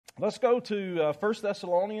Let's go to 1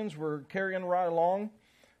 Thessalonians. We're carrying right along.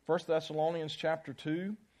 1 Thessalonians chapter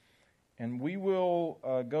 2. And we will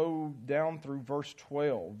go down through verse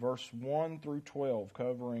 12, verse 1 through 12,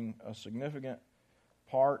 covering a significant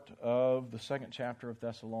part of the second chapter of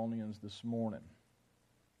Thessalonians this morning.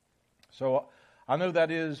 So I know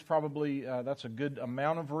that is probably, that's a good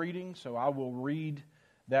amount of reading, so I will read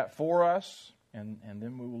that for us, and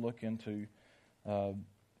then we will look into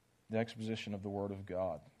the exposition of the Word of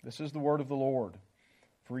God. This is the Word of the Lord.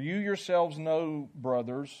 For you yourselves know,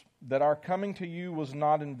 brothers, that our coming to you was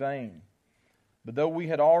not in vain. But though we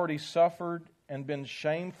had already suffered and been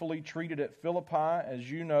shamefully treated at Philippi, as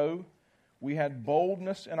you know, we had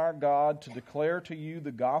boldness in our God to declare to you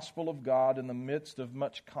the gospel of God in the midst of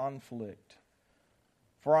much conflict.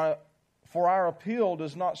 For our appeal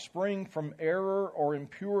does not spring from error or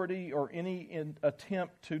impurity or any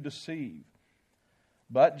attempt to deceive.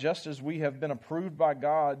 But just as we have been approved by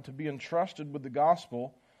God to be entrusted with the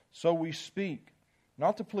gospel, so we speak,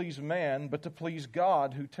 not to please man, but to please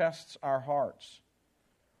God who tests our hearts.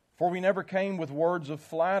 For we never came with words of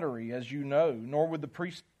flattery, as you know, nor with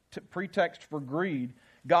the pretext for greed.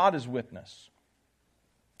 God is witness.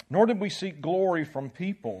 Nor did we seek glory from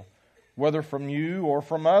people, whether from you or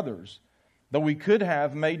from others, though we could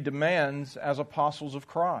have made demands as apostles of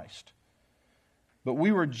Christ. But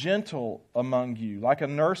we were gentle among you, like a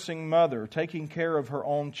nursing mother taking care of her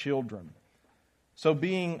own children. So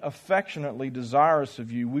being affectionately desirous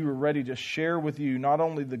of you, we were ready to share with you not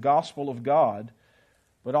only the gospel of God,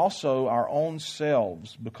 but also our own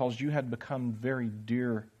selves, because you had become very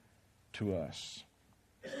dear to us.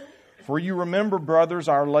 For you remember, brothers,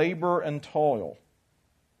 our labor and toil.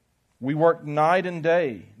 We worked night and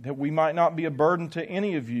day, that we might not be a burden to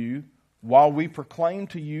any of you, while we proclaim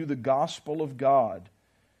to you the gospel of God.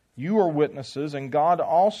 You are witnesses, and God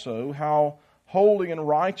also, how holy and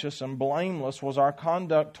righteous and blameless was our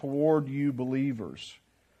conduct toward you believers.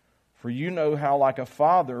 For you know how, like a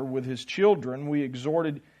father with his children, we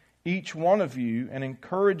exhorted each one of you and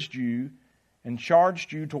encouraged you and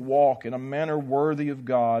charged you to walk in a manner worthy of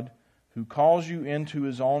God, who calls you into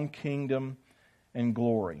His own kingdom and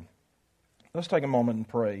glory. Let's take a moment and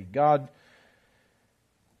pray. God,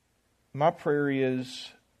 my prayer is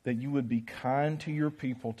that you would be kind to your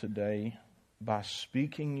people today by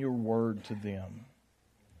speaking your word to them.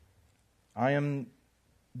 I am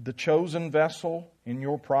the chosen vessel in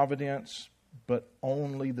your providence, but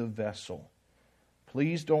only the vessel.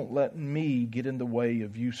 Please don't let me get in the way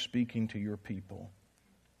of you speaking to your people.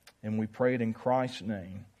 And we pray it in Christ's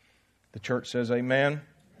name. The church says amen.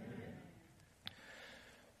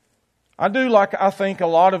 I do, like I think a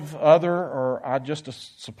lot of other, or I just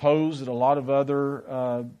suppose that a lot of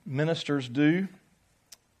other ministers do.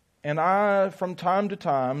 And I, from time to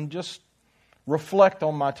time, just reflect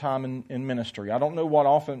on my time in ministry. I don't know what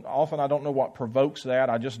often I don't know what provokes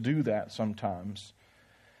that. I just do that sometimes.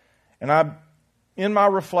 And in my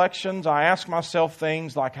reflections, I ask myself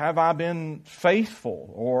things like, have I been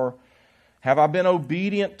faithful? Or have I been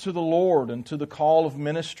obedient to the Lord and to the call of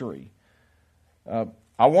ministry?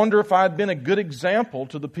 I wonder if I've been a good example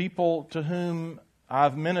to the people to whom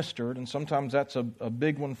I've ministered, and sometimes that's a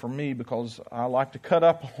big one for me because I like to cut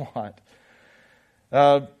up a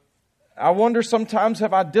lot. I wonder sometimes,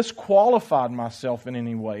 have I disqualified myself in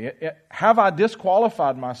any way? Have I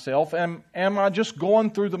disqualified myself? Am I just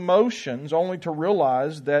going through the motions only to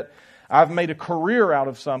realize that I've made a career out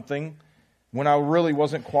of something when I really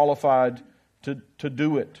wasn't qualified to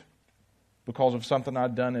do it because of something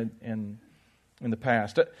I'd done in the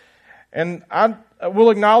past? And I will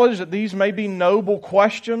acknowledge that these may be noble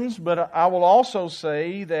questions, but I will also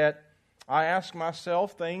say that I ask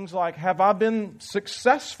myself things like, have I been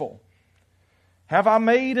successful? Have I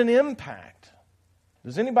made an impact?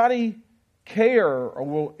 Does anybody care, or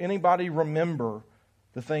will anybody remember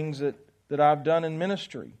the things that I've done in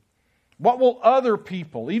ministry? What will other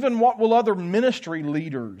people, even what will other ministry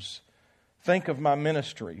leaders think of my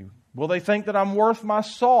ministry? Will they think that I'm worth my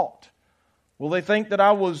salt? Will they think that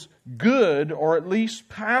I was good or at least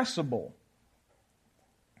passable?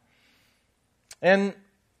 And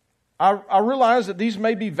I realize that these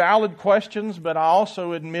may be valid questions, but I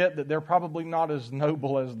also admit that they're probably not as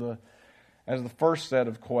noble as the first set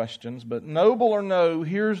of questions. But noble or no,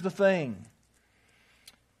 here's the thing.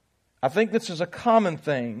 I think this is a common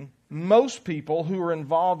thing. Most people who are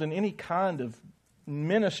involved in any kind of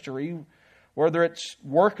ministry, whether it's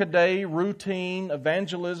workaday, routine,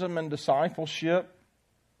 evangelism and discipleship,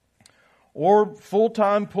 or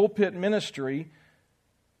full-time pulpit ministry,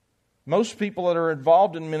 most people that are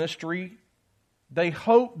involved in ministry, they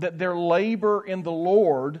hope that their labor in the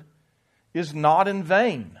Lord is not in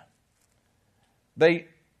vain. They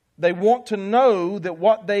want to know that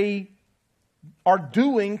what they are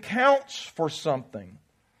doing counts for something.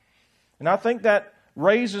 And I think that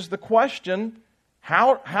raises the question,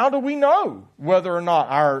 how do we know whether or not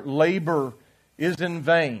our labor is in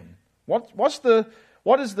vain? What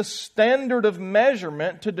is the standard of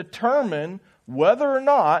measurement to determine whether or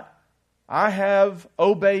not I have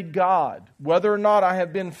obeyed God, whether or not I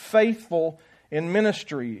have been faithful in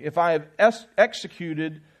ministry, if I have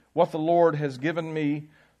executed what the Lord has given me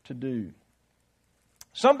to do?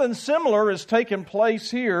 Something similar has taken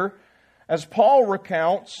place here as Paul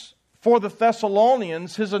recounts for the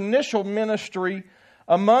Thessalonians his initial ministry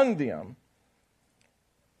among them.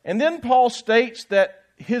 And then Paul states that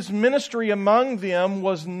his ministry among them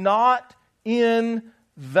was not in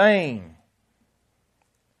vain.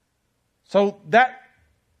 So that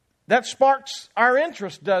sparks our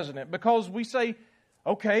interest, doesn't it? Because we say,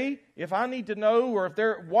 okay, if I need to know, or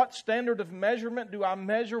what standard of measurement do I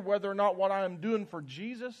measure whether or not what I am doing for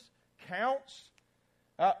Jesus counts?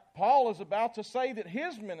 Paul is about to say that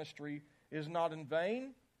his ministry is not in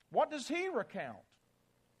vain. What does he recount?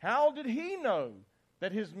 How did he know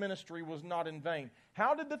that his ministry was not in vain?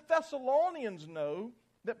 How did the Thessalonians know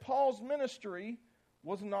that Paul's ministry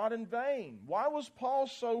was not in vain? Why was Paul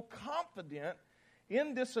so confident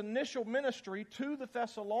in this initial ministry to the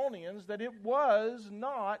Thessalonians that it was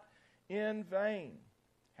not in vain?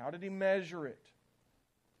 How did he measure it?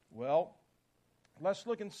 Well, let's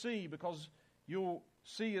look and see, because you'll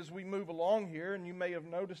see as we move along here, and you may have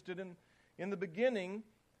noticed it in the beginning,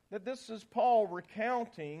 that this is Paul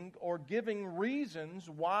recounting or giving reasons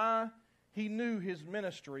why he knew his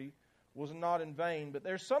ministry was not in vain. But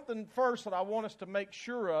there's something first that I want us to make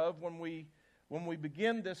sure of when we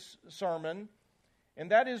begin this sermon, and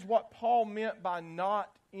that is what Paul meant by not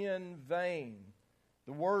in vain.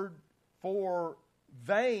 The word for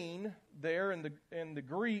vain there in the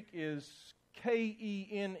Greek is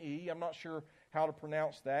K-E-N-E. I'm not sure how to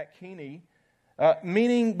pronounce that, kene,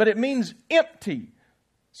 but it means empty.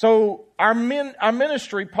 So our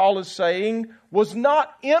ministry, Paul is saying, was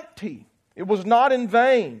not empty. It was not in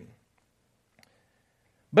vain.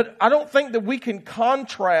 But I don't think that we can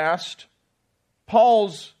contrast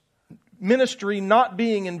Paul's ministry not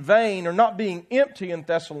being in vain or not being empty in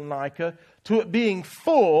Thessalonica to it being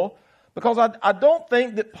full, because I don't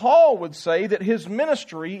think that Paul would say that his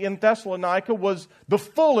ministry in Thessalonica was the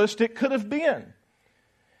fullest it could have been.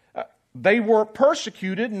 They were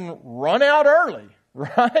persecuted and run out early,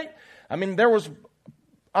 right? I mean, there was,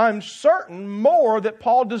 I'm certain, more that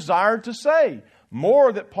Paul desired to say,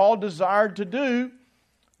 more that Paul desired to do.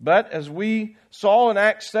 But as we saw in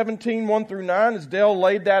Acts 17, 1 through 9, as Dale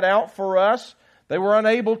laid that out for us, they were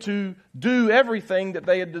unable to do everything that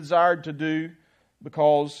they had desired to do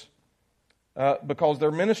because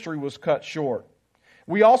their ministry was cut short.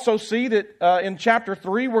 We also see that in chapter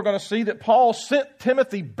 3, we're going to see that Paul sent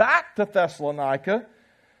Timothy back to Thessalonica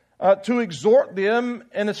to exhort them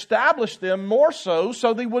and establish them more so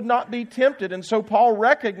they would not be tempted. And so Paul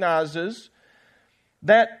recognizes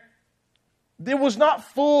that it was not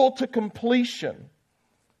full to completion,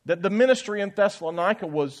 that the ministry in Thessalonica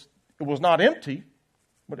was not empty,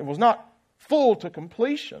 but it was not full to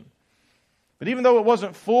completion. But even though it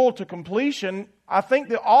wasn't full to completion, I think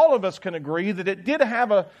that all of us can agree that it did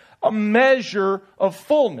have a measure of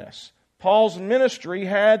fullness. Paul's ministry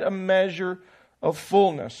had a measure of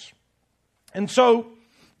fullness. And so,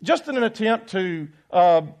 just in an attempt to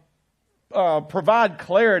provide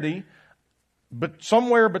clarity, but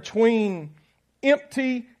somewhere between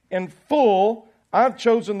empty and full, I've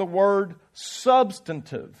chosen the word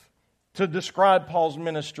substantive to describe Paul's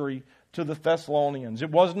ministry to the Thessalonians. It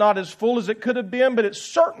was not as full as it could have been, but it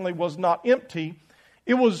certainly was not empty.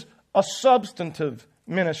 It was a substantive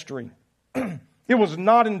ministry. It was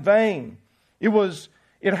not in vain.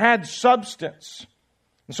 It had substance.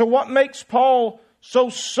 And so what makes Paul so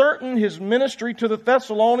certain his ministry to the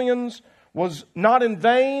Thessalonians was not in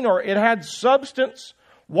vain, or it had substance?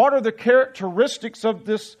 What are the characteristics of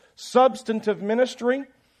this substantive ministry?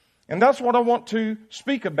 And that's what I want to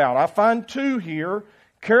speak about. I find two here,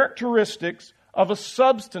 characteristics of a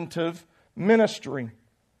substantive ministry.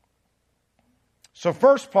 So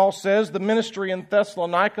first, Paul says the ministry in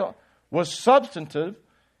Thessalonica was substantive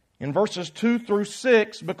in verses 2 through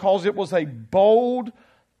 6 because it was a bold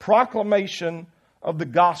proclamation of the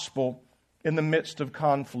gospel in the midst of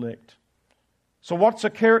conflict. So what's a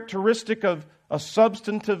characteristic of a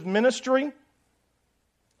substantive ministry?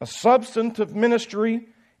 A substantive ministry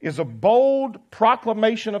is a bold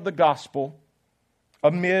proclamation of the gospel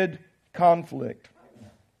amid conflict.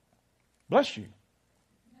 Bless you.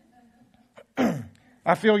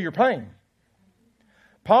 I feel your pain.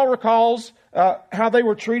 Paul recalls how they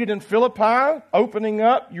were treated in Philippi, opening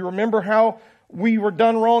up. You remember how we were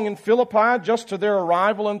done wrong in Philippi just to their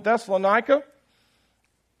arrival in Thessalonica?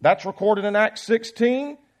 That's recorded in Acts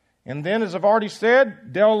 16. And then, as I've already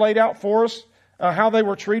said, Dale laid out for us how they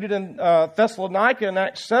were treated in Thessalonica in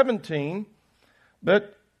Acts 17.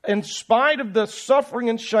 But in spite of the suffering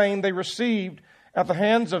and shame they received at the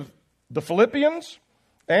hands of the Philippians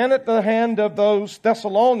and at the hand of those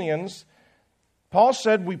Thessalonians, Paul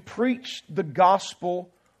said, we preached the gospel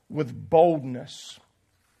with boldness.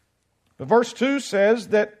 But verse 2 says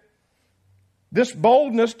that this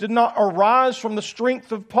boldness did not arise from the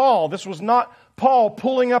strength of Paul. This was not Paul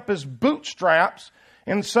pulling up his bootstraps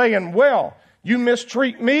and saying, well, you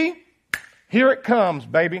mistreat me, here it comes,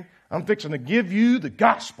 baby. I'm fixing to give you the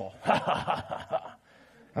gospel.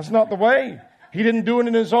 That's not the way. He didn't do it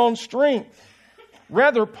in his own strength.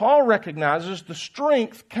 Rather, Paul recognizes the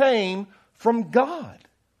strength came from God.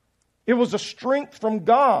 It was a strength from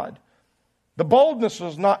God. The boldness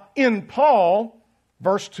was not in Paul,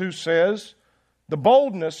 verse 2 says. The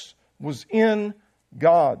boldness was in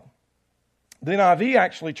God. The NIV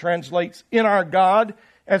actually translates in our God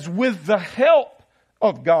as with the help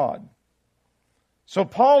of God. So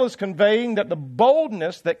Paul is conveying that the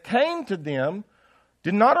boldness that came to them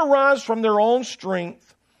did not arise from their own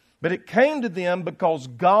strength, but it came to them because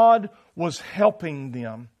God was helping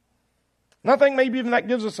them. And I think maybe even that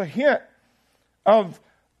gives us a hint of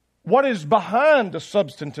what is behind the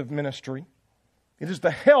substantive ministry. It is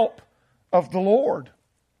the help of the Lord.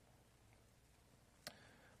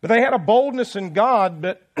 But they had a boldness in God,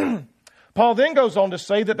 but Paul then goes on to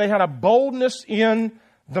say that they had a boldness in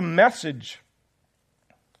the message.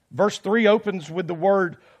 Verse 3 opens with the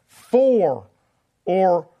word for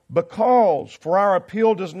or because, for our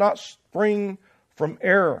appeal does not spring from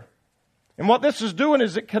error. And what this is doing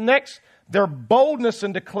is it connects their boldness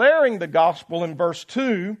in declaring the gospel in verse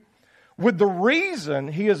 2 with the reason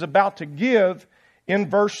he is about to give in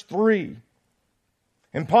verse 3.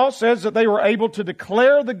 And Paul says that they were able to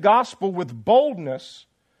declare the gospel with boldness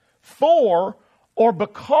for or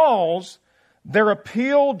because their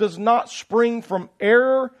appeal does not spring from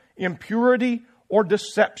error, impurity, or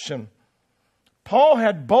deception. Paul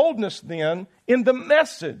had boldness then in the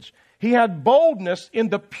message. He had boldness in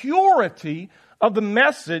the purity of the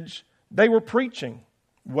message they were preaching.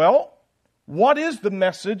 Well, what is the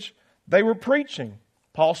message they were preaching?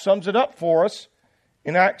 Paul sums it up for us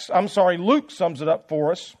in Luke sums it up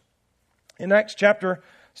for us in Acts chapter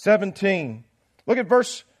 17. Look at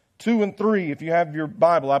verse 2 and 3 if you have your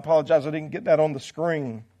Bible. I apologize, I didn't get that on the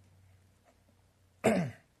screen.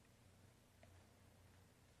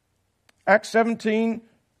 Acts 17,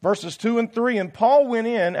 verses 2 and 3. And Paul went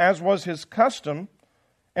in, as was his custom,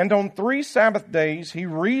 and on 3 Sabbath days he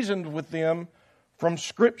reasoned with them from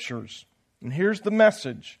Scriptures. And here's the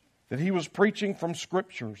message that he was preaching from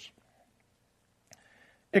Scriptures.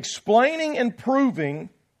 Explaining and proving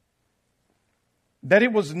that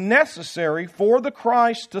it was necessary for the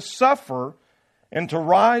Christ to suffer and to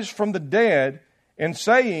rise from the dead, and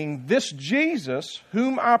saying, this Jesus,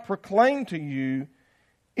 whom I proclaim to you,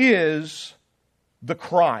 is the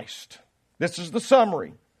Christ. This is the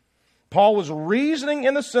summary. Paul was reasoning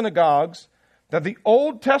in the synagogues that the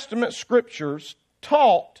Old Testament Scriptures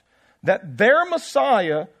taught that their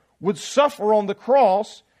Messiah would suffer on the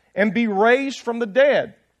cross and be raised from the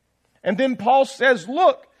dead. And then Paul says,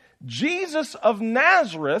 look, Jesus of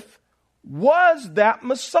Nazareth was that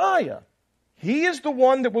Messiah. He is the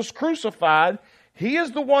one that was crucified. He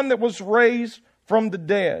is the one that was raised from the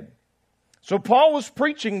dead. So Paul was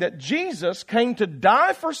preaching that Jesus came to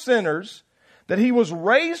die for sinners, that he was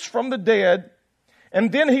raised from the dead,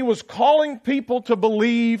 and then he was calling people to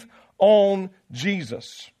believe on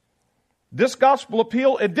Jesus. This gospel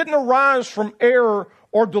appeal, it didn't arise from error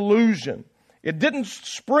or delusion. It didn't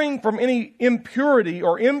spring from any impurity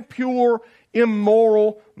or impure,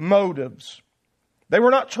 immoral motives. They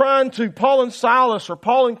were not trying to, Paul and Silas or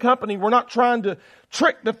Paul and company were not trying to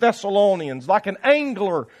trick the Thessalonians like an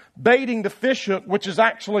angler baiting the fishhook, which is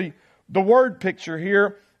actually the word picture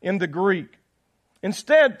here in the Greek.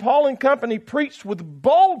 Instead, Paul and company preached with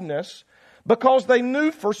boldness because they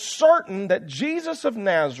knew for certain that Jesus of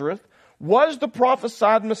Nazareth was the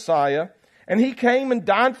prophesied Messiah, and he came and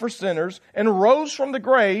died for sinners and rose from the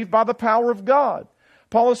grave by the power of God.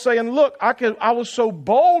 Paul is saying, look, I was so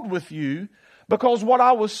bold with you because what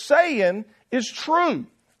I was saying is true.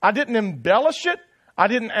 I didn't embellish it. I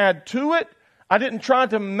didn't add to it. I didn't try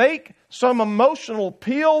to make some emotional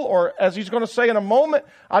appeal, or as he's going to say in a moment,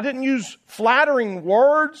 I didn't use flattering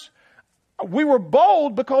words. We were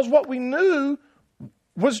bold because what we knew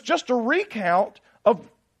was just a recount of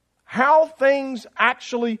how things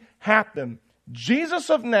actually happen. Jesus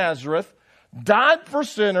of Nazareth died for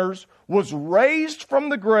sinners, was raised from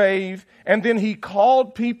the grave, and then He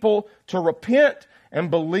called people to repent and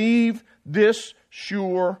believe this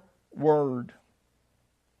sure word.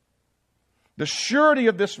 The surety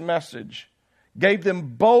of this message gave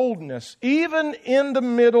them boldness, even in the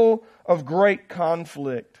middle of great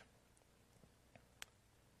conflict.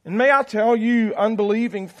 And may I tell you,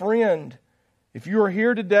 unbelieving friend, if you are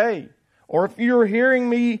here today, or if you are hearing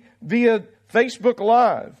me via Facebook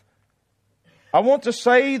Live, I want to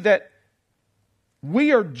say that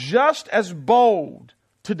we are just as bold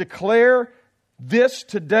to declare this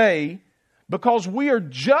today because we are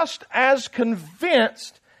just as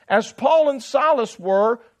convinced as Paul and Silas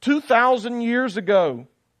were 2,000 years ago.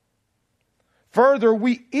 Further,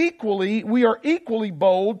 we are equally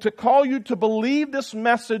bold to call you to believe this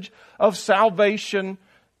message of salvation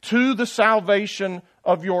to the salvation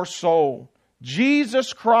of your soul.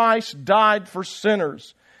 Jesus Christ died for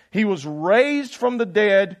sinners. He was raised from the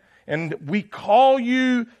dead, and we call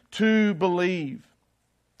you to believe.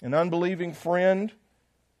 An unbelieving friend,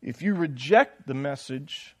 if you reject the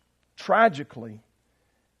message, tragically,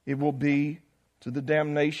 it will be to the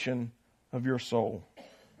damnation of your soul.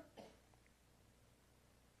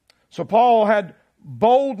 So Paul had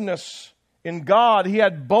boldness in God. He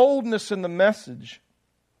had boldness in the message.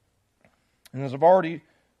 And as I've already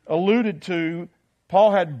alluded to,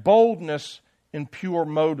 Paul had boldness in pure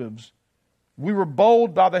motives. We were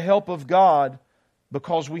bold by the help of God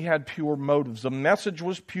because we had pure motives. The message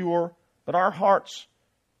was pure, but our hearts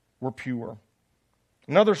were pure.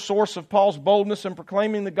 Another source of Paul's boldness in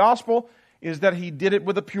proclaiming the gospel is that he did it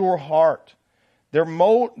with a pure heart. Their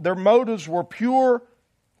motives were pure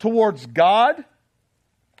towards God.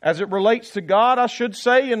 As it relates to God, I should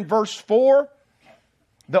say in verse 4,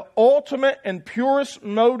 the ultimate and purest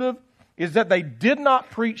motive is that they did not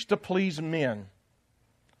preach to please men.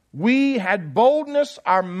 We had boldness,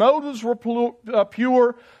 our motives were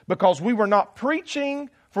pure because we were not preaching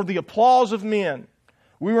for the applause of men.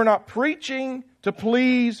 We were not preaching to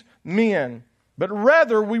please men, but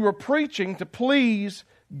rather we were preaching to please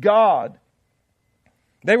God.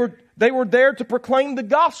 They were there to proclaim the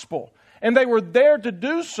gospel, and they were there to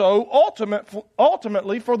do so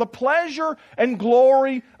ultimately for the pleasure and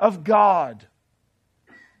glory of God.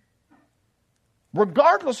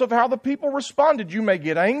 Regardless of how the people responded, you may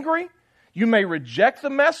get angry, you may reject the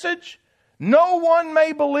message, no one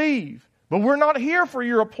may believe, but we're not here for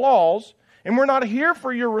your applause, and we're not here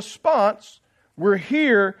for your response. We're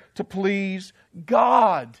here to please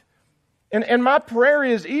God. And my prayer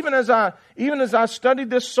is, even as I studied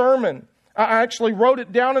this sermon, I actually wrote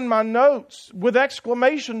it down in my notes with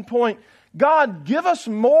exclamation point, God, give us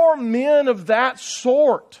more men of that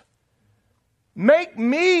sort. Make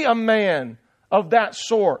me a man of that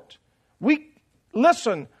sort.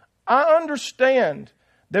 Listen, I understand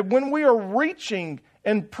that when we are reaching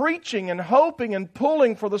and preaching and hoping and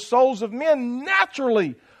pulling for the souls of men,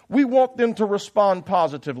 naturally we want them to respond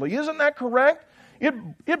positively. Isn't that correct?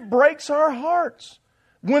 It breaks our hearts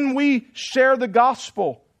when we share the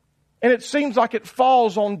gospel and it seems like it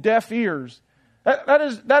falls on deaf ears.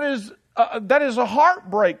 That is a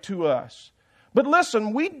heartbreak to us. But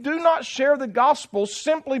listen, we do not share the gospel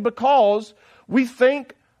simply because we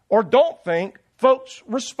think or don't think folks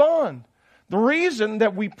respond. The reason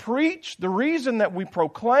that we preach, the reason that we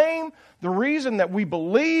proclaim, the reason that we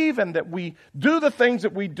believe and that we do the things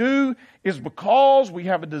that we do is because we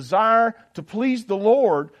have a desire to please the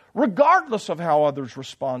Lord, regardless of how others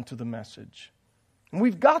respond to the message. And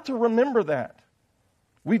we've got to remember that.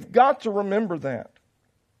 We've got to remember that.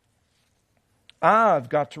 I've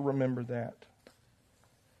got to remember that.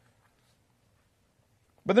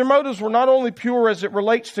 But their motives were not only pure as it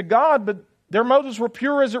relates to God, but their motives were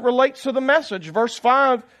pure as it relates to the message. Verse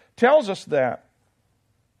 5 tells us that.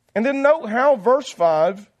 And then note how verse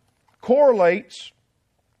 5 correlates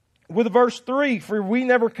with verse 3. For we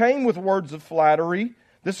never came with words of flattery.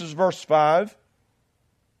 This is verse 5.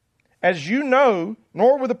 As you know,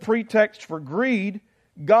 nor with a pretext for greed,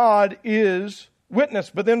 God is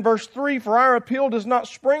witness. But then verse 3, for our appeal does not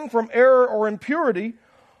spring from error or impurity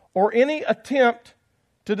or any attempt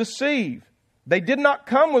to deceive. They did not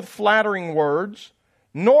come with flattering words,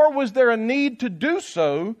 nor was there a need to do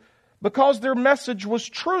so, because their message was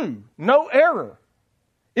true, no error.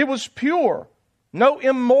 It was pure, no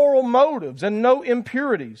immoral motives and no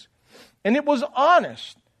impurities. And it was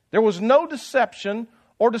honest. There was no deception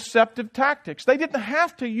or deceptive tactics. They didn't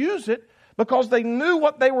have to use it because they knew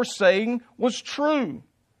what they were saying was true.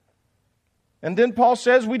 And then Paul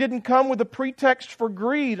says we didn't come with a pretext for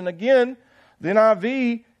greed. And again, the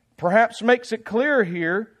NIV perhaps makes it clear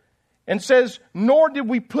here and says, nor did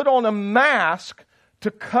we put on a mask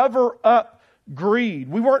to cover up greed.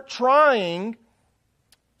 We weren't trying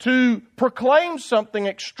to proclaim something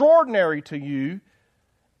extraordinary to you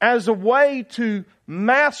as a way to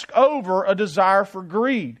mask over a desire for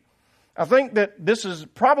greed. I think that this is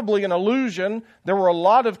probably an allusion. There were a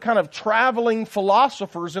lot of kind of traveling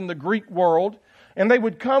philosophers in the Greek world, and they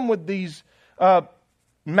would come with these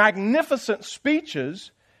magnificent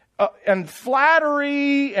speeches and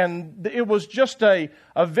flattery, and it was just a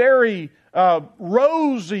very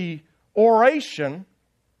rosy oration.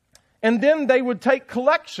 And then they would take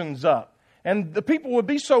collections up, and the people would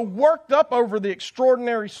be so worked up over the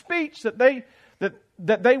extraordinary speech that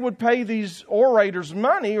they would pay these orators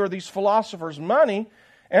money, or these philosophers money.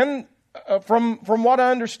 And from what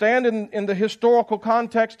I understand in the historical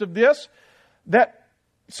context of this, that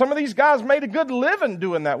some of these guys made a good living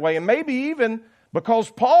doing that way. And maybe even because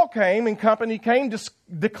Paul came and company came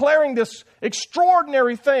declaring this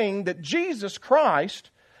extraordinary thing, that Jesus Christ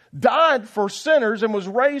died for sinners and was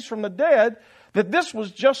raised from the dead, that this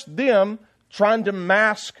was just them trying to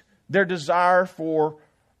mask their desire for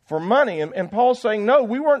money. And Paul's saying, no,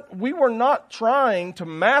 we were not trying to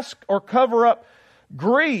mask or cover up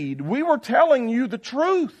greed. We were telling you the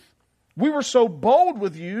truth. We were so bold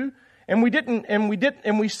with you, and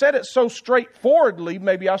we said it so straightforwardly,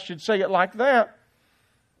 maybe I should say it like that,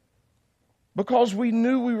 because we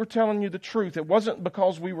knew we were telling you the truth. It wasn't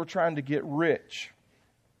because we were trying to get rich.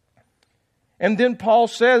 And then Paul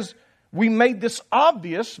says, we made this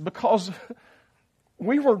obvious because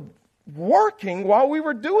we were working while we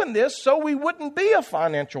were doing this so we wouldn't be a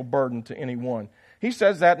financial burden to anyone. He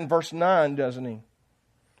says that in verse 9, doesn't he?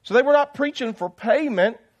 So they were not preaching for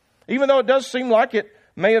payment, even though it does seem like it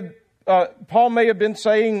may have, Paul may have been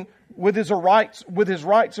saying with his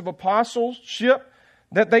rights of apostleship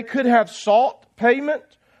that they could have sought payment,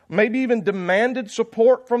 maybe even demanded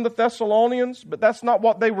support from the Thessalonians, but that's not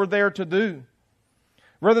what they were there to do.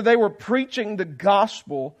 Rather, they were preaching the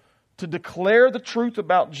gospel to declare the truth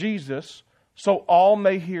about Jesus so all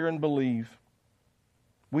may hear and believe.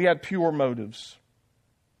 We had pure motives.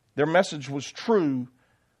 Their message was true.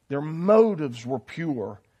 Their motives were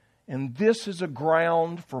pure. And this is a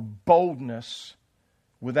ground for boldness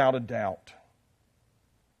without a doubt.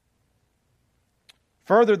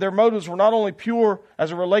 Further, their motives were not only pure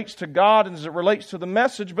as it relates to God and as it relates to the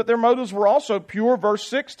message, but their motives were also pure, verse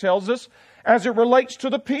 6 tells us, as it relates to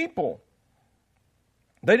the people.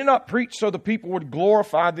 They did not preach so the people would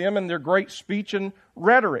glorify them in their great speech and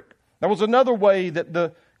rhetoric. That was another way that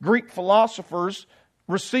the Greek philosophers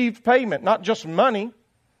received payment, not just money,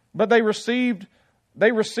 but they received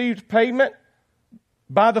payment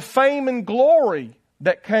by the fame and glory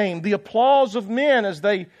that came, the applause of men as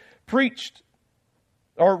they preached,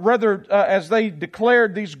 or rather as they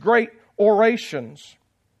declared these great orations.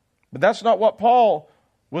 But that's not what Paul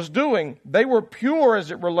was doing. They were pure as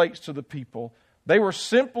it relates to the people. They were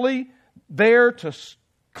simply there to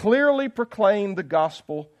clearly proclaim the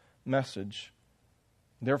gospel message.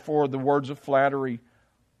 Therefore, the words of flattery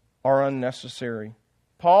are unnecessary.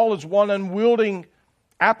 Paul, as one unwielding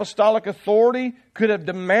apostolic authority, could have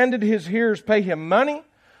demanded his hearers pay him money,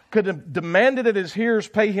 could have demanded that his hearers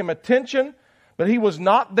pay him attention, but he was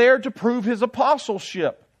not there to prove his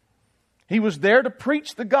apostleship. He was there to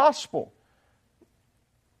preach the gospel.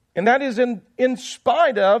 And that is in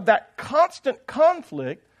spite of that constant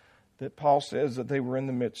conflict that Paul says that they were in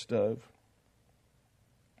the midst of.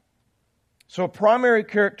 So a primary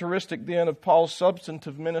characteristic then of Paul's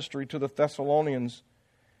substantive ministry to the Thessalonians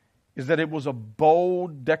is that it was a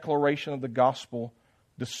bold declaration of the gospel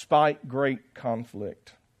despite great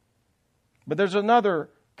conflict. But there's another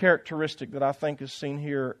characteristic that I think is seen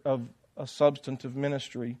here of a substantive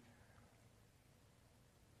ministry.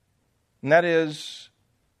 And that is,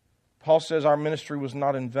 Paul says our ministry was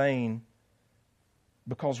not in vain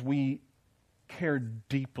because we cared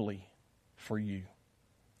deeply for you.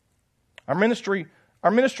 Our ministry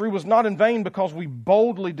was not in vain because we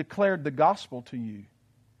boldly declared the gospel to you.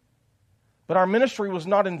 But our ministry was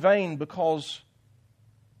not in vain because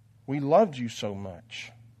we loved you so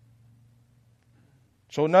much.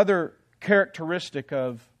 So another characteristic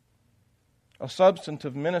of a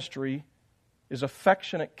substantive ministry is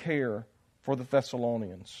affectionate care for the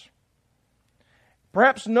Thessalonians.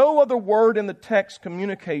 Perhaps no other word in the text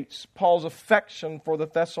communicates Paul's affection for the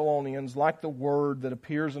Thessalonians like the word that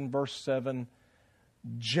appears in verse 7,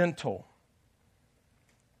 gentle.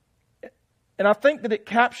 And I think that it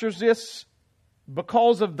captures this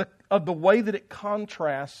because of the way that it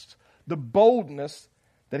contrasts the boldness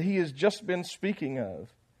that he has just been speaking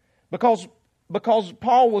of. Because because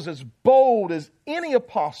Paul was as bold as any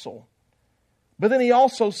apostle. But then he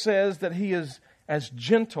also says that he is as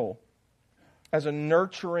gentle as a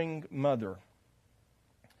nurturing mother.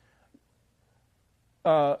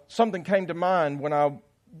 Something came to mind when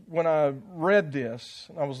I read this.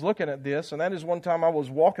 I was looking at this, and that is one time I was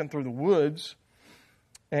walking through the woods,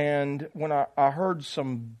 and when I heard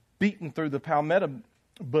some beating through the palmetto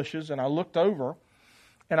bushes, and I looked over,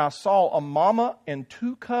 and I saw a mama and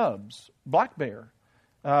 2 cubs, black bear.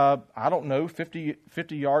 I don't know, 50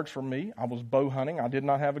 yards from me. I was bow hunting. I did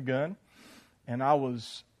not have a gun. And I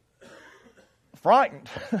was frightened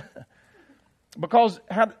because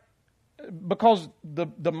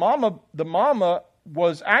the mama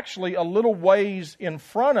was actually a little ways in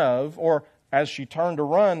front of, or as she turned to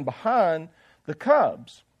run, behind the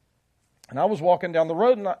cubs. And I was walking down the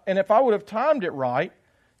road, and if I would have timed it right,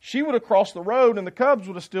 she would have crossed the road, and the cubs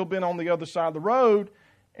would have still been on the other side of the road,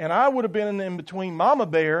 and I would have been in between Mama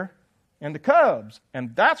Bear and the cubs.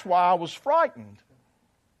 And that's why I was frightened.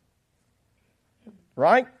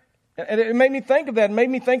 Right? And it made me think of that. It made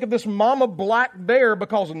me think of this mama black bear,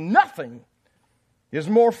 because nothing is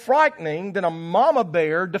more frightening than a mama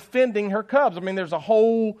bear defending her cubs. I mean, there's a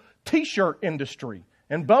whole T-shirt industry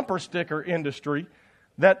and bumper sticker industry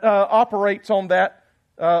that operates on that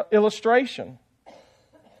illustration.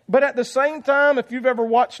 But at the same time, if you've ever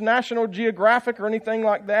watched National Geographic or anything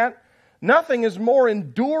like that, nothing is more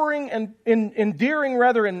endearing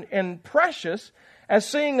and precious as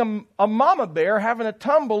seeing a mama bear having a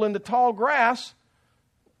tumble in the tall grass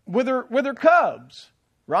with her cubs.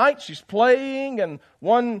 Right? She's playing, and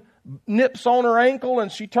one nips on her ankle,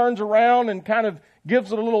 and she turns around and kind of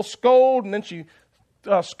gives it a little scold, and then she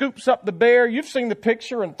scoops up the bear. You've seen the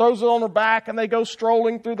picture, and throws it on her back, and they go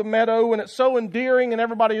strolling through the meadow, and it's so endearing, and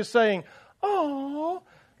everybody is saying, "Oh,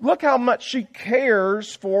 look how much she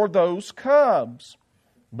cares for those cubs."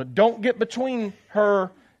 But don't get between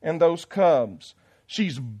her and those cubs.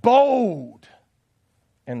 She's bold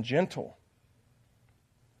and gentle.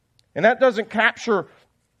 And that doesn't capture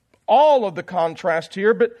all of the contrast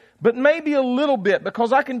here, but maybe a little bit,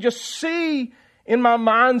 because I can just see in my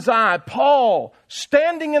mind's eye Paul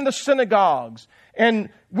standing in the synagogues and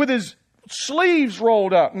with his sleeves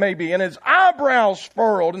rolled up maybe, and his eyebrows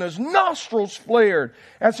furled and his nostrils flared,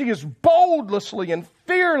 as he is boldly and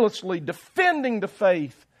fearlessly defending the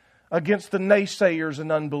faith against the naysayers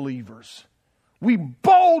and unbelievers. We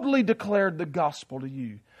boldly declared the gospel to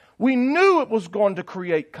you. We knew it was going to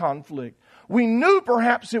create conflict. We knew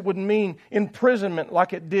perhaps it would mean imprisonment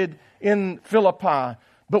like it did in Philippi.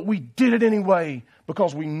 But we did it anyway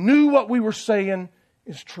because we knew what we were saying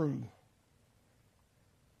is true.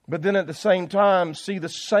 But then at the same time, see the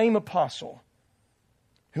same apostle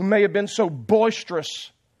who may have been so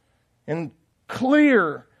boisterous and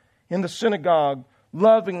clear in the synagogue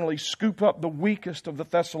lovingly scoop up the weakest of the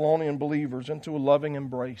Thessalonian believers into a loving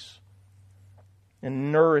embrace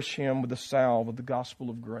and nourish him with the salve of the gospel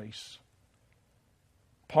of grace.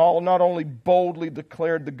 Paul not only boldly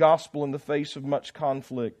declared the gospel in the face of much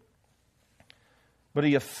conflict, but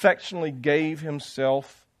he affectionately gave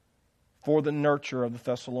himself for the nurture of the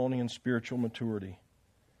Thessalonian spiritual maturity.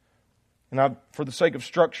 And for the sake of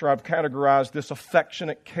structure, I've categorized this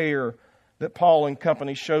affectionate care that Paul and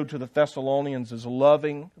company showed to the Thessalonians as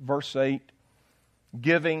loving, verse 8,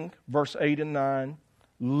 giving, verse 8 and 9,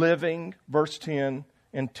 living, verse 10,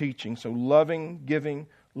 and teaching. So loving, giving,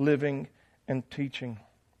 living, and teaching.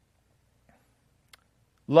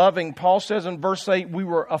 Loving, Paul says in verse 8, we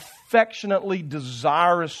were affectionately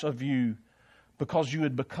desirous of you because you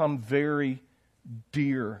had become very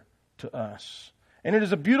dear to us. And it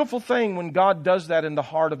is a beautiful thing when God does that in the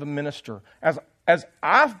heart of a minister. As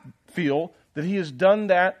I feel that He has done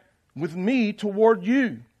that with me toward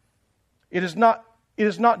you. It is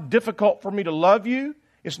not difficult for me to love you.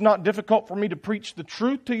 It's not difficult for me to preach the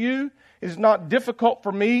truth to you. It is not difficult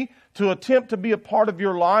for me to attempt to be a part of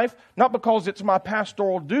your life, not because it's my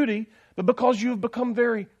pastoral duty, but because you have become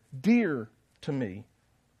very dear to me.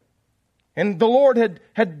 And the Lord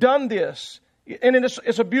had done this. And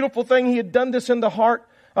it's a beautiful thing. He had done this in the heart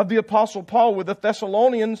of the Apostle Paul with the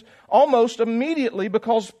Thessalonians almost immediately,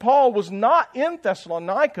 because Paul was not in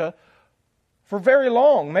Thessalonica for very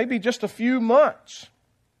long, maybe just a few months.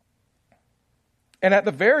 And at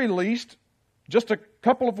the very least, just a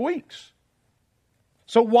couple of weeks.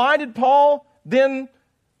 So why did Paul then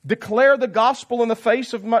declare the gospel in the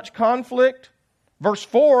face of much conflict? Verse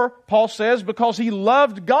 4, Paul says, because he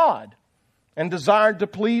loved God and desired to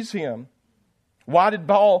please Him. Why did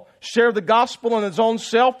Paul share the gospel in his own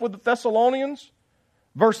self with the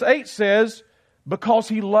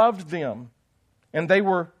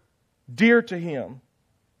dear to him.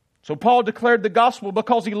 So Paul declared the gospel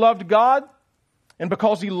because he loved God and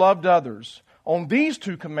because he loved others. On these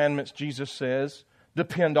two commandments, Jesus says,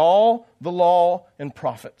 depend all the law and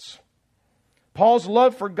prophets. Paul's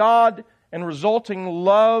love for God and resulting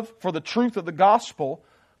love for the truth of the gospel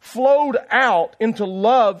flowed out into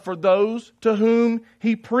love for those to whom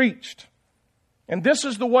he preached. And this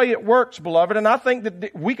is the way it works, beloved. And I think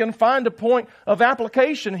that we can find a point of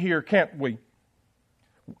application here, can't we?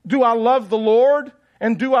 Do I love the Lord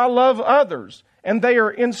and do I love others? And they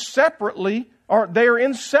are inseparable.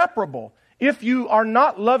 If you are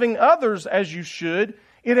not loving others as you should,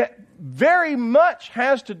 it very much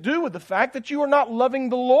has to do with the fact that you are not loving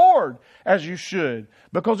the Lord as you should.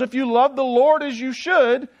 Because if you love the Lord as you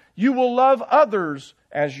should, you will love others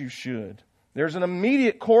as you should. There's an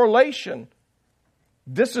immediate correlation.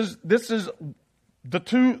 This is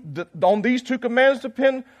on these two commands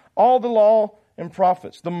depend all the law and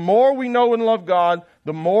prophets. The more we know and love God,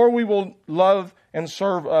 the more we will love and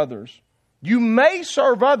serve others. You may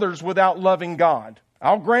serve others without loving God.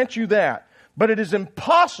 I'll grant you that. But it is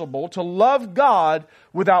impossible to love God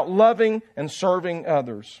without loving and serving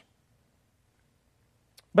others.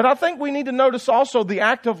 But I think we need to notice also the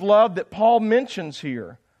act of love that Paul mentions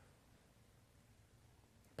here.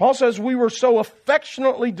 Paul says, we were so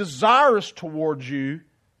affectionately desirous towards you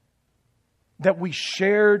that we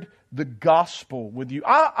shared the gospel with you.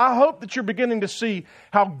 I hope that you're beginning to see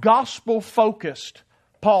how gospel-focused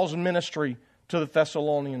Paul's ministry to the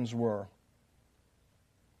Thessalonians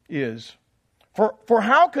is. For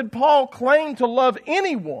how could Paul claim to love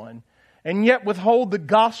anyone and yet withhold the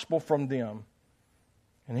gospel from them?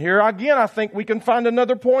 And here again, I think we can find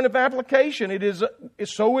another point of application.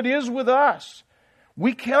 So it is with us.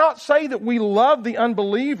 We cannot say that we love the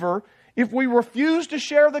unbeliever if we refuse to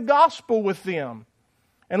share the gospel with them.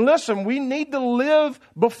 And listen, we need to live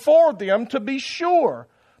before them to be sure.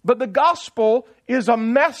 But the gospel is a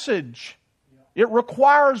message. It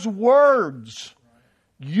requires words.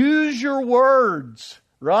 Use your words,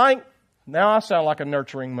 right? Now I sound like a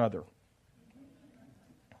nurturing mother.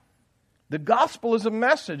 The gospel is a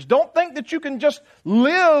message. Don't think that you can just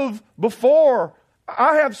live before.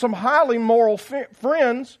 I have some highly moral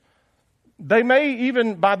friends. They may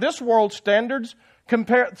even, by this world's standards,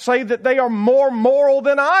 say that they are more moral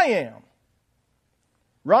than I am.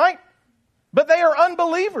 Right? But they are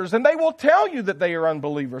unbelievers, and they will tell you that they are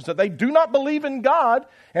unbelievers, that they do not believe in God,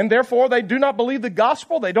 and therefore they do not believe the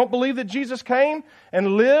gospel. They don't believe that Jesus came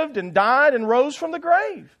and lived and died and rose from the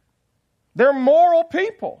grave. They're moral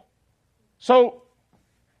people. So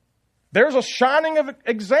there's a shining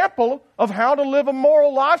example of how to live a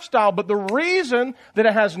moral lifestyle. But the reason that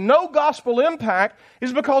it has no gospel impact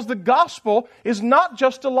is because the gospel is not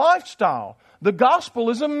just a lifestyle. The gospel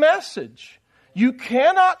is a message. You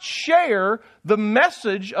cannot share the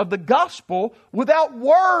message of the gospel without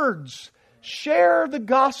words. Share the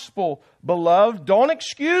gospel, beloved. Don't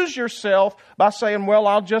excuse yourself by saying, well,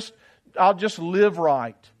 I'll just live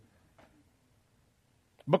right.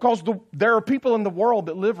 Because there are people in the world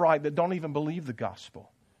that live right that don't even believe the gospel.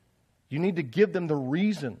 You need to give them the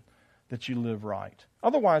reason that you live right.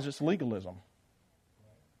 Otherwise, it's legalism.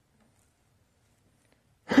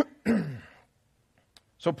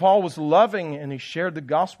 So Paul was loving and he shared the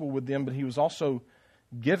gospel with them, but he was also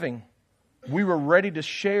giving. We were ready to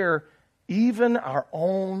share even our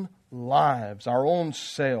own lives, our own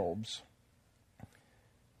selves.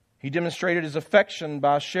 He demonstrated his affection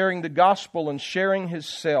by sharing the gospel and sharing his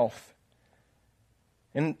self.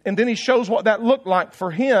 And then he shows what that looked like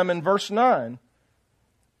for him in verse 9.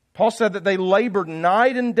 Paul said that they labored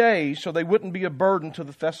night and day so they wouldn't be a burden to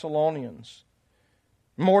the Thessalonians.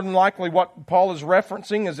 More than likely what Paul is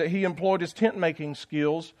referencing is that he employed his tent-making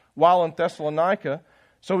skills while in Thessalonica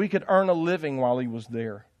so he could earn a living while he was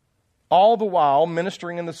there. All the while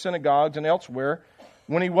ministering in the synagogues and elsewhere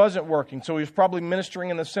when he wasn't working. So he was probably ministering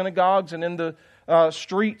in the synagogues and in the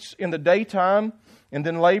streets in the daytime and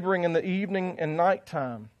then laboring in the evening and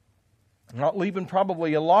nighttime. Not leaving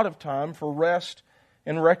probably a lot of time for rest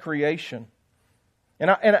and recreation.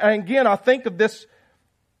 And again, I think of this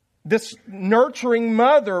nurturing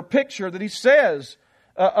mother picture that he says.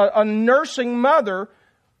 A nursing mother,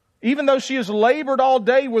 even though she has labored all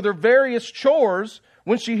day with her various chores,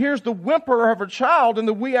 when she hears the whimper of her child in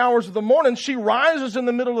the wee hours of the morning, she rises in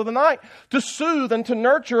the middle of the night to soothe and to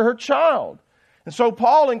nurture her child. And so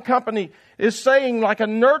Paul and company is saying, like a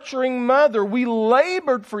nurturing mother, we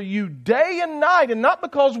labored for you day and night, and not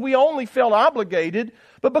because we only felt obligated,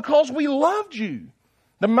 but because we loved you.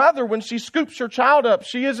 The mother, when she scoops her child up,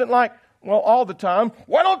 she isn't like, well, all the time,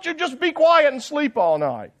 why don't you just be quiet and sleep all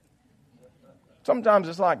night? Sometimes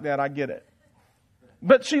it's like that, I get it.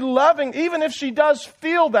 But she loving, even if she does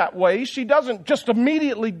feel that way, she doesn't just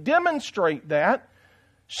immediately demonstrate that.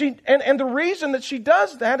 And the reason that she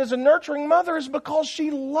does that as a nurturing mother is because she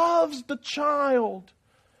loves the child.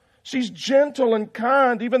 She's gentle and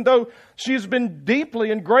kind, even though she's been deeply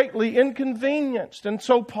and greatly inconvenienced. And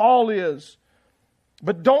so Paul is.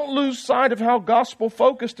 But don't lose sight of how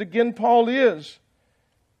gospel-focused, again, Paul is.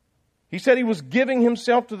 He said he was giving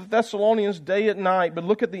himself to the Thessalonians day and night. But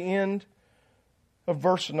look at the end of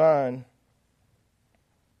verse 9.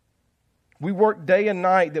 We worked day and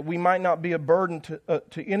night that we might not be a burden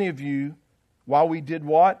to any of you while we did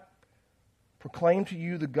what? Proclaim to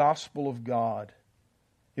you the gospel of God.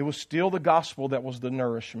 It was still the gospel that was the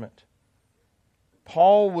nourishment.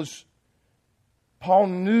 Paul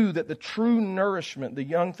knew that the true nourishment the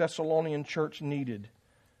young Thessalonian church needed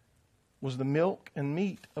was the milk and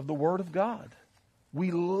meat of the Word of God. We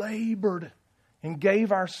labored and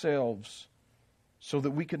gave ourselves so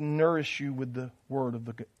that we could nourish you with the Word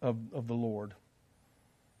of the Lord.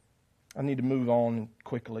 I need to move on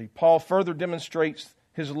quickly. Paul further demonstrates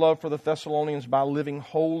his love for the Thessalonians by living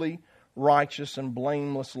holy, righteous, and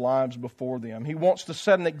blameless lives before them. He wants to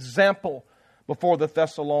set an example before the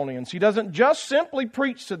Thessalonians. He doesn't just simply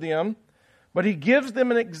preach to them, but he gives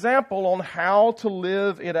them an example on how to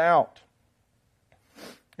live it out.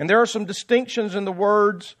 And there are some distinctions in the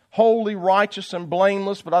words holy, righteous, and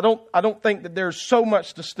blameless, but I don't think that there's so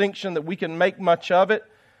much distinction that we can make much of it.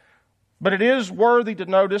 But it is worthy to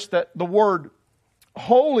notice that the word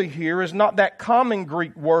holy here is not that common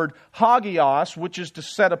Greek word hagios, which is to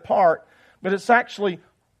set apart, but it's actually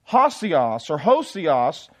hosios or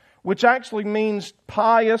hosios, which actually means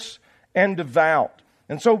pious and devout.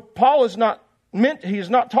 And so Paul is not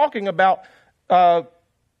talking about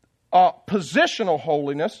positional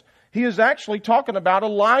holiness. He is actually talking about a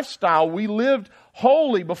lifestyle. We lived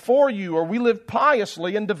holy before you, or we lived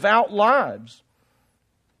piously and devout lives.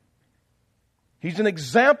 He's an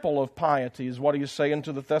example of piety, is what he is saying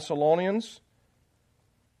to the Thessalonians.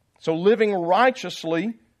 So living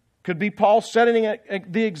righteously could be Paul setting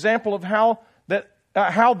the example of how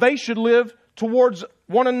they should live towards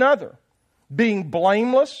one another. Being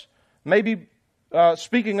blameless, maybe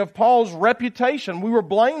speaking of Paul's reputation, we were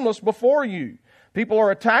blameless before you. People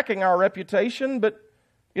are attacking our reputation, but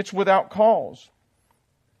it's without cause.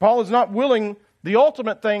 Paul is not willing. The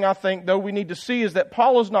ultimate thing, I think, though, we need to see is that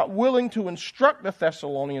Paul is not willing to instruct the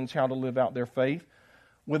Thessalonians how to live out their faith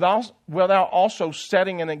without also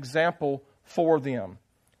setting an example for them.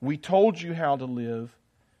 We told you how to live,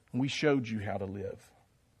 and we showed you how to live.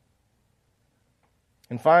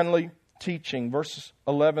 And finally, teaching, verses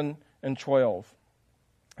 11 and 12.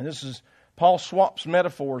 And this is, Paul swaps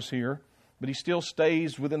metaphors here, but he still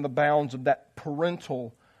stays within the bounds of that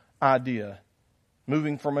parental idea,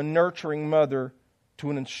 moving from a nurturing mother to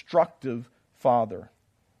an instructive father.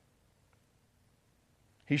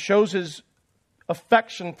 He shows his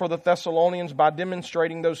affection for the Thessalonians by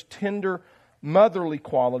demonstrating those tender motherly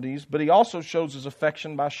qualities, but he also shows his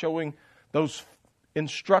affection by showing those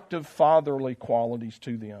instructive fatherly qualities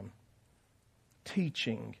to them.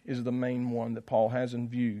 Teaching is the main one that Paul has in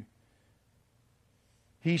view.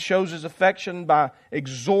 He shows his affection by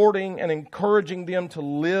exhorting and encouraging them to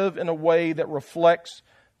live in a way that reflects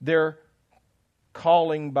their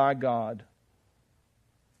calling by God.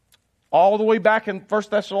 All the way back in 1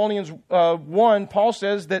 Thessalonians 1, Paul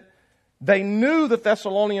says that they knew the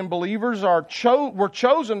Thessalonian believers were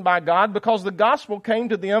chosen by God because the gospel came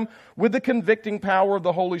to them with the convicting power of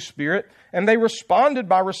the Holy Spirit, and they responded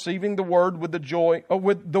by receiving the word with joy of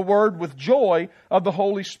the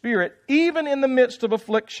Holy Spirit, even in the midst of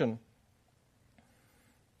affliction.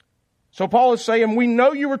 So Paul is saying, we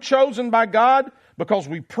know you were chosen by God because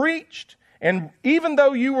we preached, and even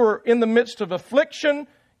though you were in the midst of affliction,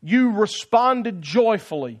 you responded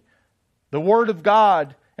joyfully. The Word of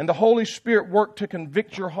God and the Holy Spirit worked to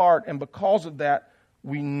convict your heart, and because of that,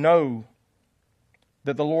 we know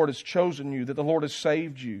that the Lord has chosen you, that the Lord has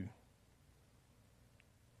saved you.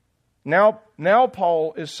 Now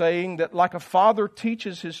Paul is saying that like a father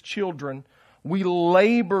teaches his children, we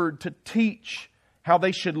labored to teach how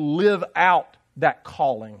they should live out that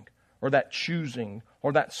calling or that choosing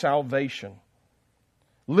or that salvation.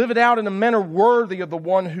 Live it out in a manner worthy of the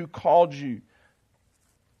one who called you.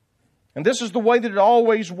 And this is the way that it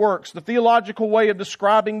always works. The theological way of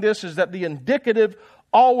describing this is that the indicative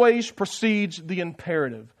always precedes the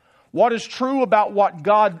imperative. What is true about what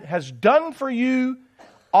God has done for you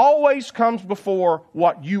always comes before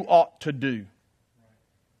what you ought to do.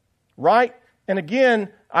 Right? And again,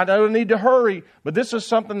 I don't need to hurry, but this is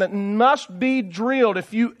something that must be drilled.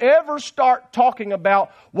 If you ever start talking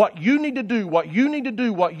about what you need to do, what you need to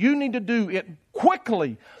do, what you need to do, it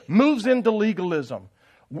quickly moves into legalism.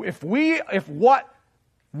 If what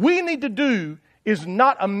we need to do is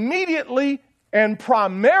not immediately and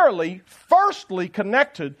primarily, firstly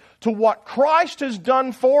connected to what Christ has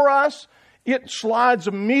done for us, it slides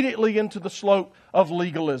immediately into the slope of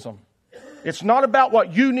legalism. It's not about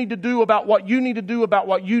what you need to do, about what you need to do, about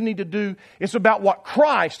what you need to do. It's about what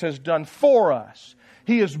Christ has done for us.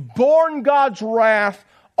 He has borne God's wrath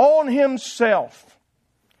on Himself.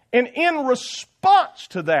 And in response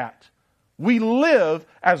to that, we live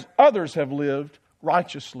as others have lived,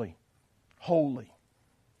 righteously, holy,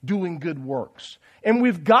 doing good works. And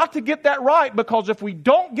we've got to get that right, because if we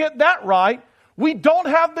don't get that right, we don't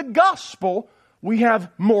have the gospel, we have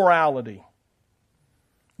morality.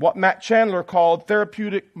 What Matt Chandler called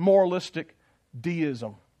therapeutic moralistic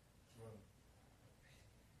deism.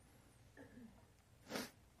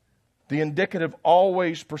 The indicative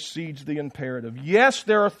always precedes the imperative. Yes,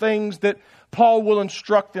 there are things that Paul will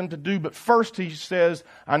instruct them to do, but first he says,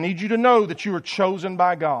 I need you to know that you are chosen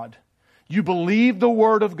by God. You believe the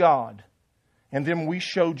Word of God. And then we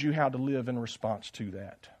showed you how to live in response to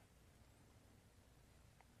that.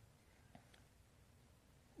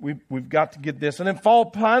 We've got to get this. And then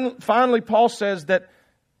finally, Paul says that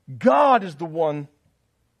God is the one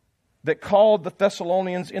that called the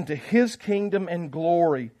Thessalonians into His kingdom and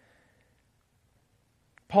glory.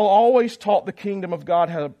 Paul always taught the kingdom of God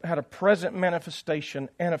had a present manifestation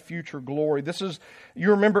and a future glory. You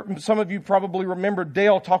remember, some of you probably remember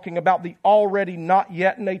Dale talking about the already not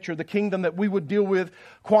yet nature, the kingdom that we would deal with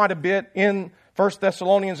quite a bit in 1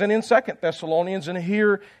 Thessalonians and in 2 Thessalonians, and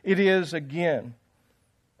here it is again.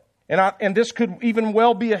 And this could even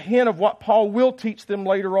well be a hint of what Paul will teach them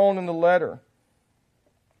later on in the letter.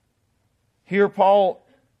 Here Paul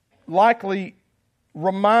likely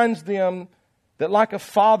reminds them that like a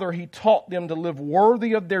father, he taught them to live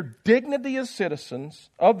worthy of their dignity as citizens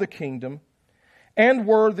of the kingdom and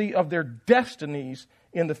worthy of their destinies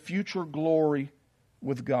in the future glory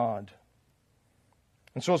with God.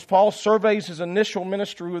 And so as Paul surveys his initial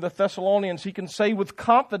ministry with the Thessalonians, he can say with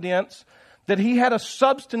confidence that he had a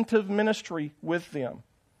substantive ministry with them.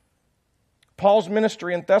 Paul's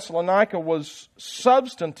ministry in Thessalonica was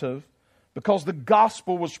substantive because the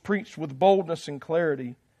gospel was preached with boldness and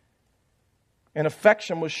clarity. And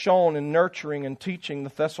affection was shown in nurturing and teaching the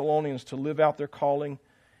Thessalonians to live out their calling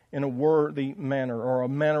in a worthy manner, or a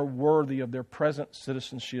manner worthy of their present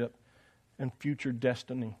citizenship and future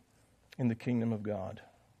destiny in the kingdom of God.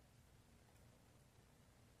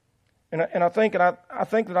 And I think that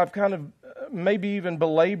I've kind of maybe even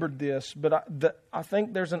belabored this, but I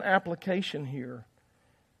think there's an application here.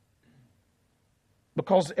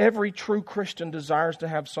 Because every true Christian desires to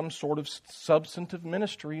have some sort of substantive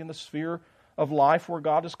ministry in the sphere of life where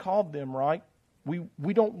God has called them, right?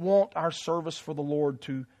 We don't want our service for the Lord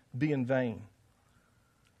to be in vain.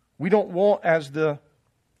 We don't want, as the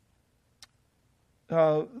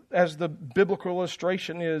biblical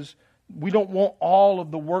illustration is, we don't want all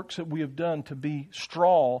of the works that we have done to be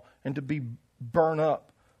straw and to be burned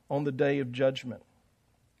up on the day of judgment.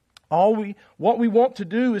 What we want to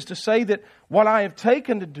do is to say that what I have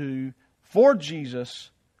taken to do for Jesus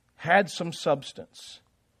had some substance.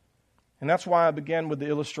 And that's why I began with the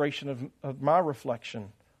illustration of my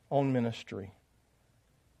reflection on ministry.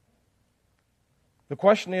 The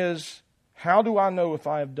question is, how do I know if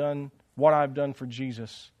I have done what I've done for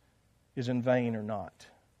Jesus is in vain or not?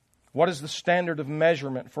 What is the standard of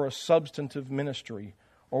measurement for a substantive ministry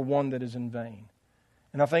or one that is in vain?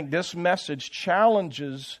 And I think this message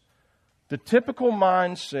challenges the typical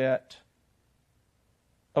mindset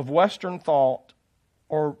of Western thought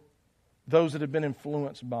or those that have been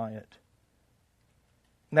influenced by it.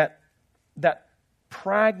 That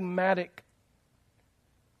pragmatic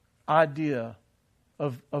idea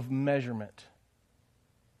of measurement.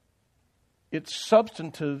 It's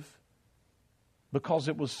substantive because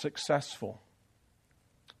it was successful.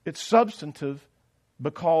 It's substantive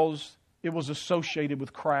because it was associated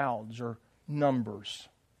with crowds or numbers.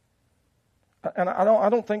 And I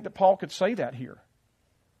don't think that Paul could say that here.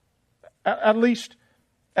 At least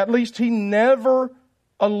he never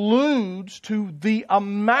alludes to the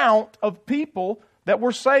amount of people that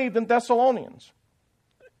were saved in Thessalonica.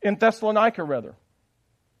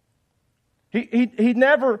 He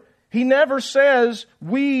never says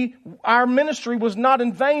our ministry was not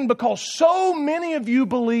in vain because so many of you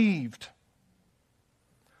believed.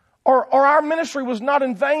 Or our ministry was not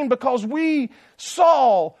in vain because we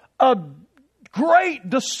saw a great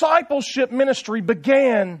discipleship ministry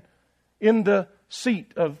began in the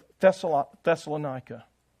seat of Thessalonica.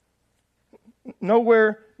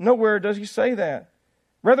 Nowhere does he say that.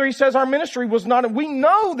 Rather, he says our ministry was not... We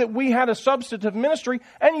know that we had a substantive ministry,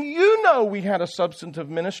 and you know we had a substantive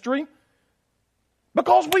ministry,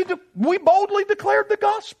 because we boldly declared the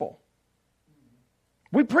gospel.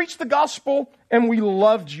 We preached the gospel, and we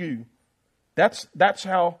loved you. That's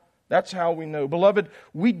how we know. Beloved,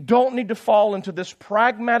 we don't need to fall into this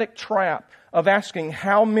pragmatic trap of asking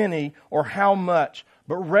how many or how much,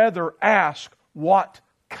 but rather ask what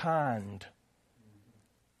kind.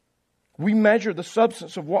 We measure the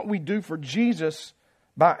substance of what we do for Jesus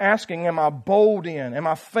by asking, am I bold in? Am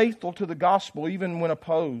I faithful to the gospel even when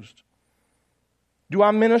opposed? Do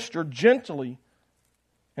I minister gently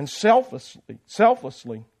and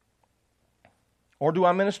selflessly? Or do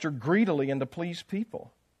I minister greedily and to please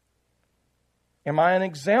people? Am I an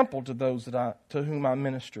example to those to whom I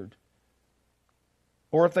ministered?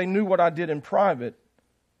 Or if they knew what I did in private,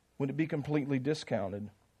 would it be completely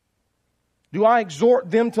discounted? Do I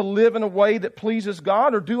exhort them to live in a way that pleases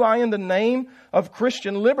God, or do I, in the name of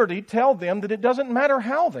Christian liberty, tell them that it doesn't matter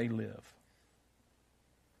how they live?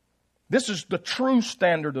 This is the true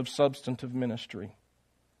standard of substantive ministry.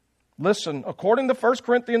 Listen, according to 1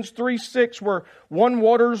 Corinthians 3:6, where one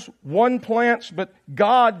waters, one plants, but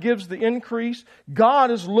God gives the increase,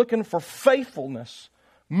 God is looking for faithfulness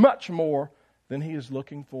much more than He is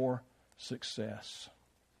looking for success.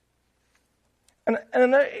 And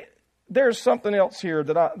there's something else here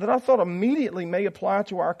that I thought immediately may apply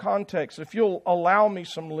to our context, if you'll allow me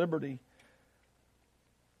some liberty.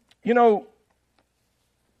 You know,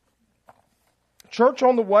 Church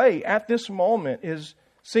on the Way at this moment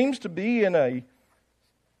seems to be in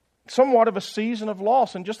somewhat of a season of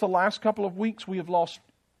loss. In just the last couple of weeks, we have lost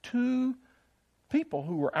 2 people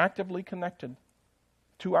who were actively connected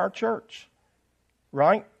to our church.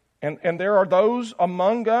 Right? And there are those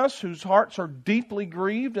among us whose hearts are deeply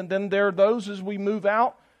grieved, and then there are those as we move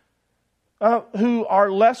out who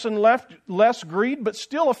are less and less grieved, but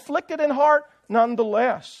still afflicted in heart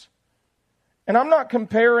nonetheless. And I'm not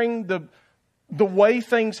comparing the way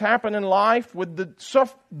things happen in life with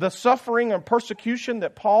the suffering and persecution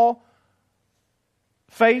that Paul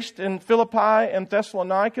faced in Philippi and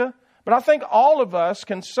Thessalonica. But I think all of us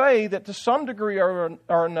can say that to some degree or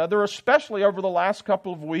another, especially over the last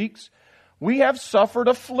couple of weeks, we have suffered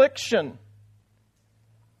affliction.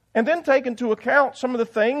 And then take into account some of the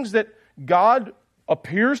things that God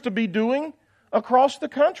appears to be doing across the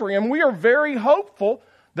country. And we are very hopeful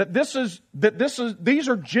that these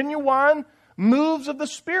are genuine moves of the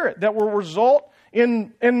Spirit that will result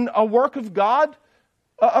in a work of God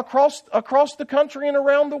across the country and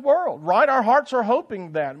around the world, right? Our hearts are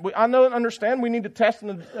hoping that. I know and understand we need to test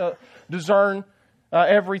and discern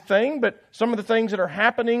everything, but some of the things that are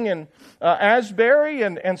happening in Asbury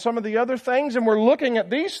and some of the other things, and we're looking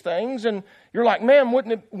at these things, and you're like, man,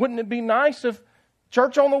 wouldn't it be nice if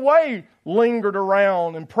Church on the Way lingered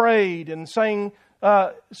around and prayed and sang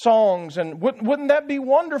songs, and wouldn't that be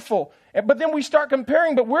wonderful? But then we start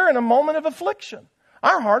comparing, but we're in a moment of affliction.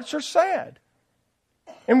 Our hearts are sad.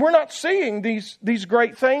 And we're not seeing these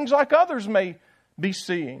great things like others may be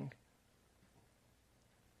seeing.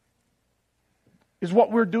 Is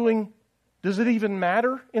what we're doing, does it even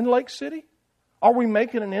matter in Lake City? Are we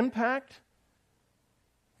making an impact?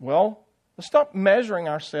 Well, let's stop measuring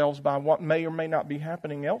ourselves by what may or may not be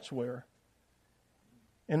happening elsewhere,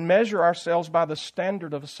 and measure ourselves by the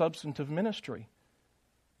standard of a substantive ministry.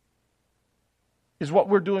 Is what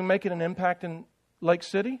we're doing making an impact in Lake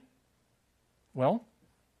City? Well,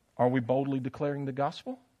 are we boldly declaring the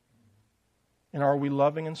gospel? And are we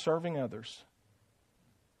loving and serving others?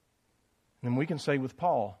 And we can say with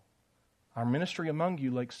Paul, our ministry among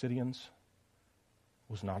you, Lake Cityans,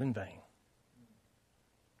 was not in vain.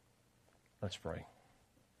 Let's pray.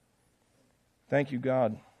 Thank you,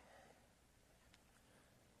 God,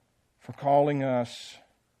 for calling us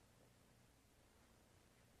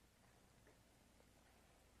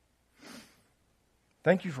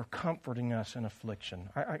Thank you for comforting us in affliction.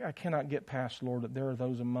 I cannot get past, Lord, that there are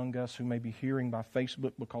those among us who may be hearing by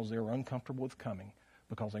Facebook because they are uncomfortable with coming,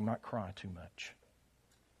 because they might cry too much.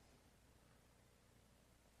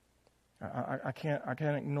 I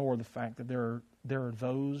can't ignore the fact that there are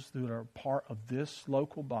those that are part of this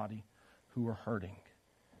local body who are hurting.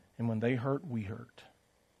 And when they hurt, we hurt.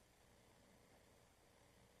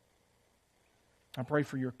 I pray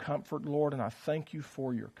for your comfort, Lord, and I thank you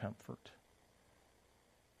for your comfort.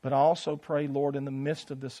 But I also pray, Lord, in the midst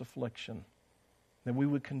of this affliction, that we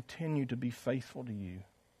would continue to be faithful to you.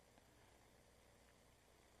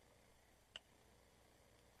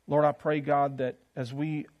 Lord, I pray, God, that as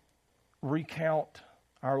we recount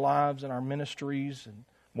our lives and our ministries and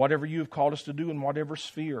whatever you have called us to do in whatever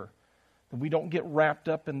sphere, that we don't get wrapped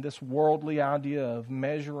up in this worldly idea of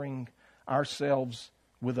measuring ourselves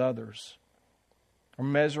with others, or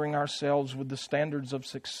measuring ourselves with the standards of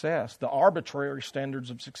success, the arbitrary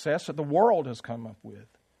standards of success that the world has come up with.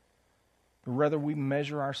 But rather we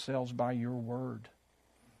measure ourselves by your word.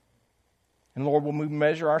 And Lord, when we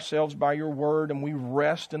measure ourselves by your word and we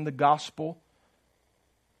rest in the gospel,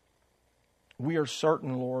 we are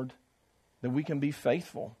certain, Lord, that we can be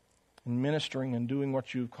faithful in ministering and doing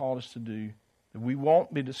what you have called us to do. That we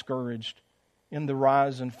won't be discouraged in the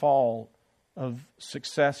rise and fall of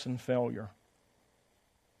success and failure.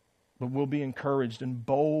 But we'll be encouraged and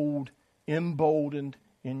emboldened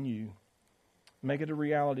in you. Make it a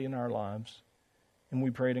reality in our lives. And we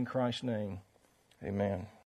pray it in Christ's name. Amen.